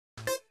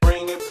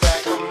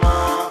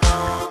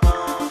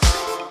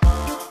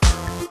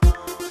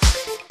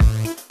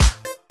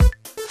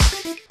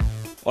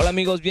Hola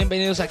amigos,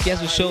 bienvenidos aquí a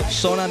su show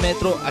Zona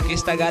Metro. Aquí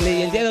está Gale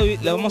y el día de hoy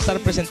le vamos a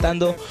estar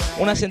presentando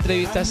unas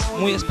entrevistas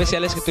muy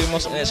especiales que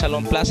tuvimos en el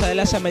Salón Plaza de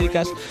las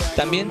Américas.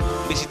 También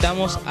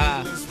visitamos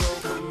a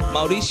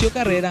Mauricio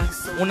Carrera,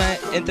 una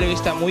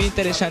entrevista muy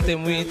interesante,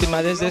 muy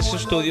íntima desde su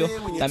estudio.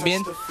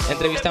 También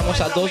entrevistamos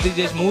a dos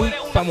DJs muy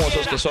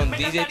famosos que son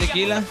DJ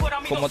Tequila,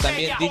 como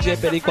también DJ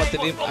Perico.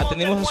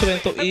 Atendimos a su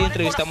evento y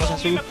entrevistamos a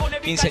su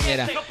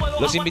quinceañera.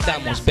 Los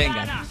invitamos,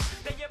 vengan.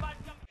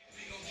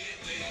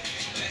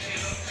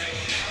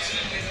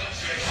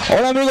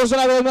 Hola amigos,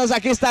 una vez más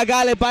aquí está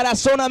Gale para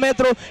Zona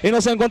Metro y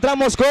nos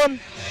encontramos con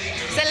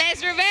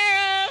Celeste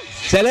Rivera.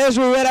 Celeste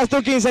Rivera, es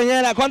tu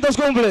quinceañera. ¿Cuántos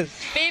cumples?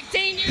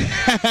 15 years.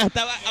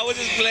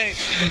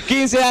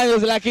 15 años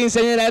de la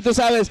quinceañera, ya tú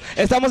sabes.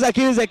 Estamos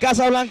aquí desde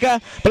Casa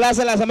Blanca,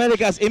 Plaza de las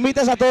Américas.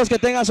 ¿Invitas a todos que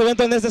tengan su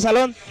evento en este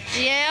salón?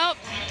 Yep.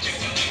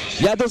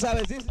 Ya tú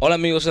sabes, ¿sí? Hola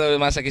amigos, una vez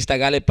más aquí está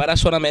Gale para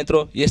Zona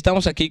Metro y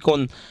estamos aquí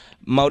con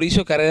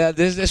Mauricio Carrera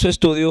desde su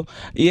estudio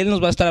y él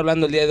nos va a estar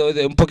hablando el día de hoy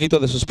de un poquito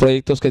de sus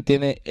proyectos que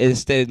tiene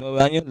este nuevo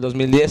año, el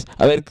 2010.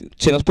 A ver,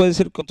 si nos puedes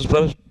decir con tus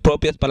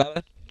propias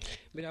palabras.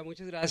 Mira,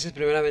 muchas gracias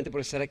primeramente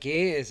por estar aquí.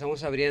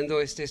 Estamos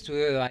abriendo este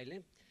estudio de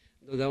baile,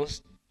 donde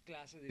damos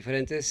clases de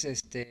diferentes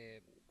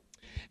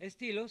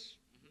estilos,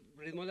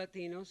 ritmos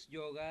latinos,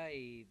 yoga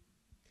y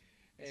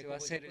se va a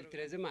hacer el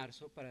 3 de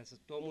marzo para que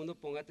todo el mundo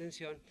ponga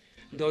atención,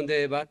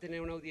 donde va a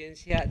tener una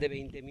audiencia de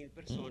 20,000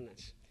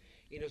 personas.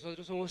 Y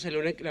nosotros somos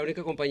la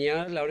única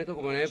compañía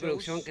de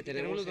producción que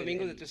tenemos los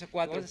domingos de 3 a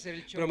 4. Vamos a hacer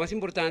el show. Pero lo más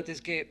importante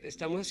es que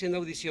estamos haciendo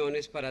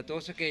audiciones para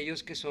todos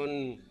aquellos que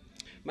son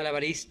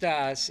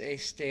malabaristas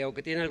o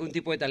que tienen algún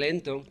tipo de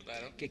talento,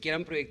 claro, que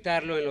quieran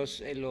proyectarlo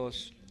en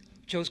los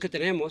shows que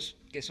tenemos,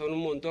 que son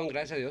un montón,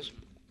 gracias a Dios,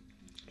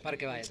 para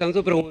que vayan.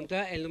 Tanto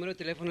pregunta, el número de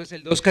teléfono es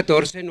el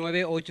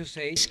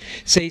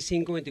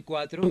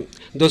 214-986-6524,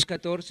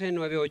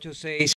 214-986